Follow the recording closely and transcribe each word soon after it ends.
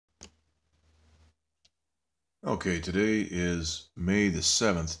Okay, today is May the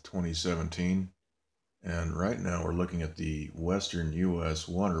 7th, 2017, and right now we're looking at the western U.S.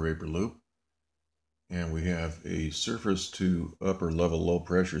 water vapor loop, and we have a surface to upper level low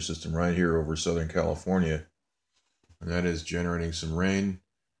pressure system right here over Southern California, and that is generating some rain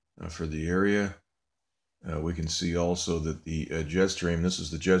for the area. We can see also that the jet stream, this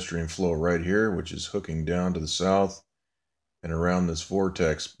is the jet stream flow right here, which is hooking down to the south and around this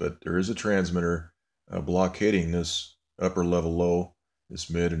vortex, but there is a transmitter blockading this upper level low, this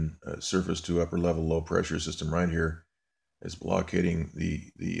mid and surface to upper level low pressure system right here. Is blockading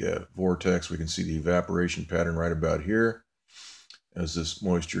the vortex. We can see the evaporation pattern right about here as this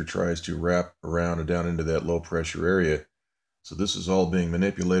moisture tries to wrap around and down into that low pressure area. So this is all being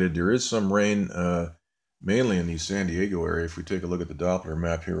manipulated. There is some rain mainly in the San Diego area. If we take a look at the Doppler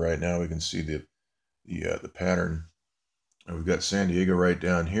map here right now, we can see the pattern. And we've got San Diego right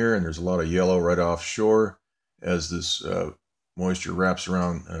down here, and there's a lot of yellow right offshore as this moisture wraps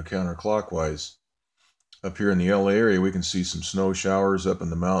around counterclockwise. Up here in the LA area, we can see some snow showers up in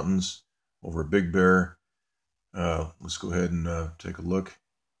the mountains over Big Bear. Let's go ahead and take a look.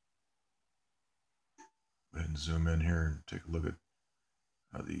 Go ahead and zoom in here and take a look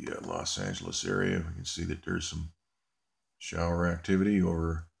at the Los Angeles area. We can see that there's some shower activity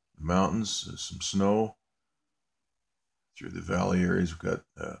over the mountains, some snow. Through the valley areas, we've got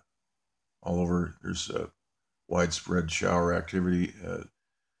all over, there's widespread shower activity,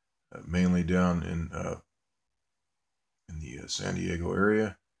 mainly down in the San Diego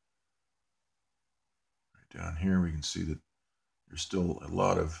area. Right down here, we can see that there's still a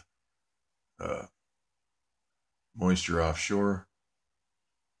lot of moisture offshore.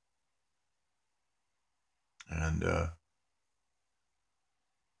 And we'll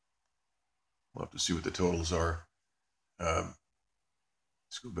have to see what the totals are.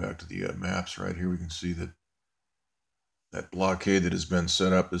 Let's go back to the maps right here. We can see that that blockade that has been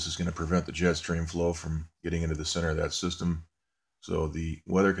set up, this is going to prevent the jet stream flow from getting into the center of that system. So the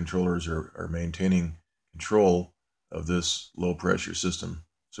weather controllers are maintaining control of this low pressure system,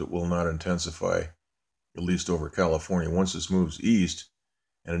 so it will not intensify, at least over California. Once this moves east,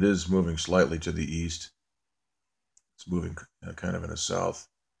 and it is moving slightly to the east, it's moving kind of in a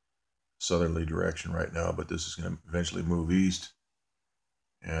southerly direction right now, but this is going to eventually move east.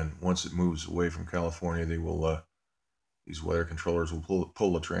 And once it moves away from California, they will these weather controllers will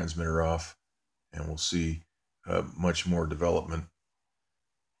pull the transmitter off, and we'll see much more development.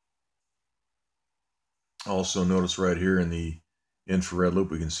 Also notice right here in the infrared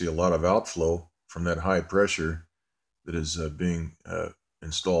loop, we can see a lot of outflow from that high pressure that is being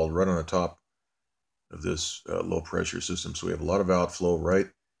installed right on the top of this low pressure system. So we have a lot of outflow right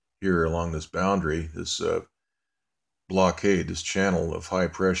here along this boundary, this blockade, this channel of high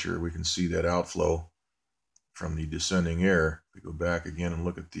pressure. We can see that outflow from the descending air. If we go back again and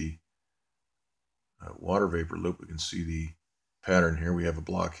look at the water vapor loop, we can see the pattern here. We have a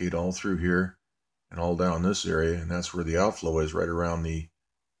blockade all through here and all down this area, and that's where the outflow is, right around the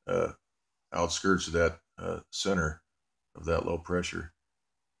outskirts of that center of that low pressure.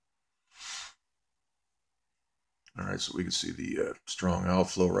 All right, so we can see the strong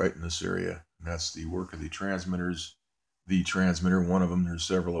outflow right in this area, and that's the work of the transmitters. The transmitter, one of them, there's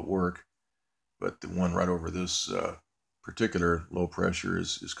several at work, but the one right over this particular low pressure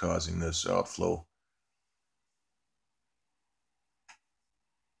is causing this outflow.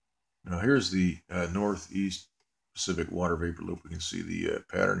 Now here's the northeast Pacific water vapor loop. We can see the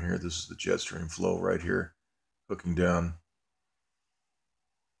pattern here. This is the jet stream flow right here, hooking down.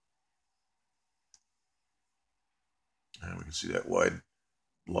 And we can see that wide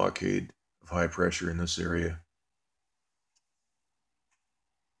blockade of high pressure in this area.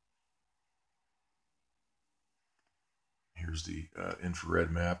 Here's the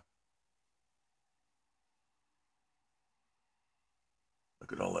infrared map.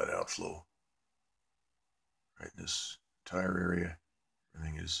 Look at all that outflow right in this entire area.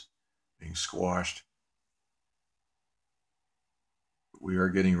 Everything is being squashed. We are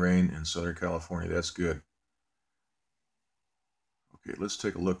getting rain in Southern California. That's good. Okay, let's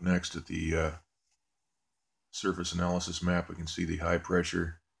take a look next at the surface analysis map. We can see the high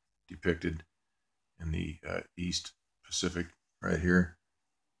pressure depicted in the East Pacific right here.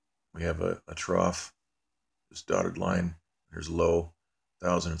 We have a trough, this dotted line. There's low,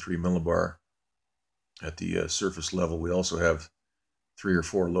 1003 millibar at the surface level. We also have 3 or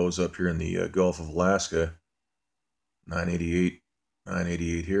 4 lows up here in the Gulf of Alaska, 988,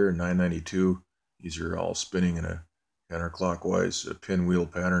 988 here, 992. These are all spinning in a counterclockwise pinwheel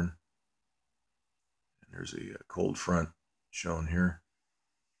pattern. And there's a cold front shown here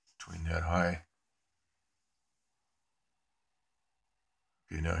between that high.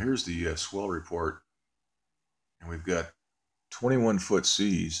 Okay, now here's the swell report, and we've got 21-foot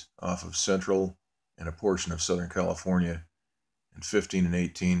seas off of central and a portion of Southern California, and 15 and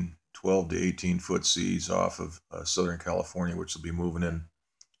 18, 12 to 18-foot seas off of Southern California, which will be moving in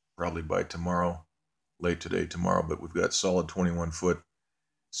probably by tomorrow, late today, tomorrow. But we've got solid 21-foot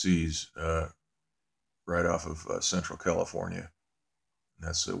seas right off of Central California. And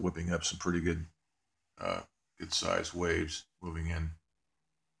that's whipping up some pretty good size waves moving in.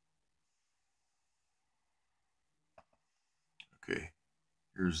 Okay,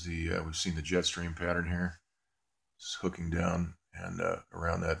 here's we've seen the jet stream pattern here. It's hooking down and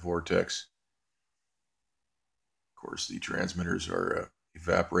around that vortex. Of course, the transmitters are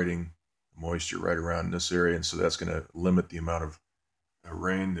evaporating moisture right around this area, and so that's going to limit the amount of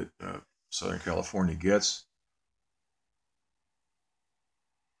rain that Southern California gets.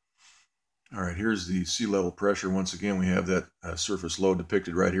 All right, here's the sea level pressure. Once again, we have that surface low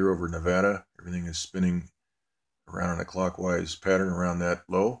depicted right here over Nevada. Everything is spinning around in a clockwise pattern around that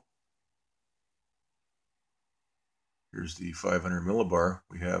low. Here's the 500 millibar.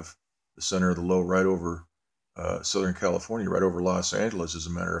 We have the center of the low right over Southern California, right over Los Angeles, as a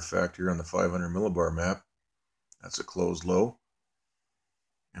matter of fact, here on the 500 millibar map. That's a closed low.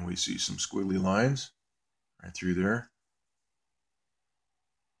 And we see some squiggly lines right through there.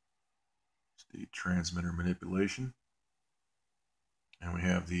 It's the transmitter manipulation. And we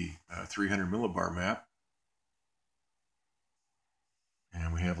have the 300 millibar map.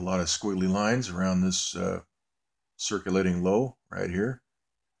 And we have a lot of squiggly lines around this circulating low right here.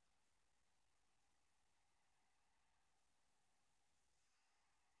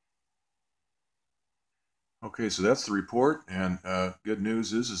 Okay, so that's the report, and good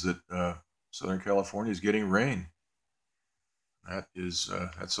news is that Southern California is getting rain.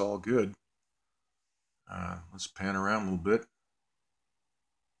 That's all good. Let's pan around a little bit.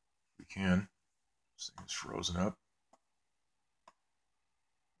 If we can. This thing is frozen up.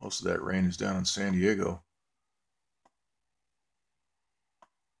 Most of that rain is down in San Diego.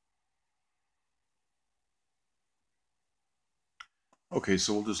 Okay,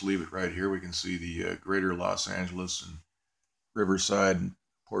 so we'll just leave it right here. We can see the greater Los Angeles and Riverside and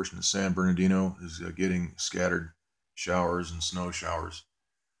portion of San Bernardino is getting scattered showers and snow showers.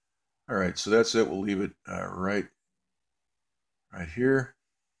 All right, so that's it. We'll leave it right here,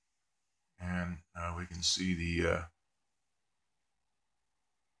 and we can see the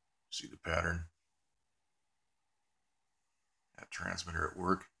pattern. That transmitter at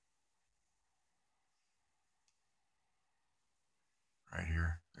work right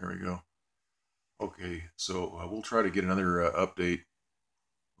here. There we go. Okay, so we'll try to get another update,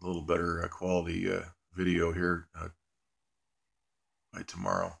 a little better quality video here by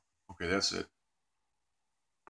tomorrow. Okay, that's it.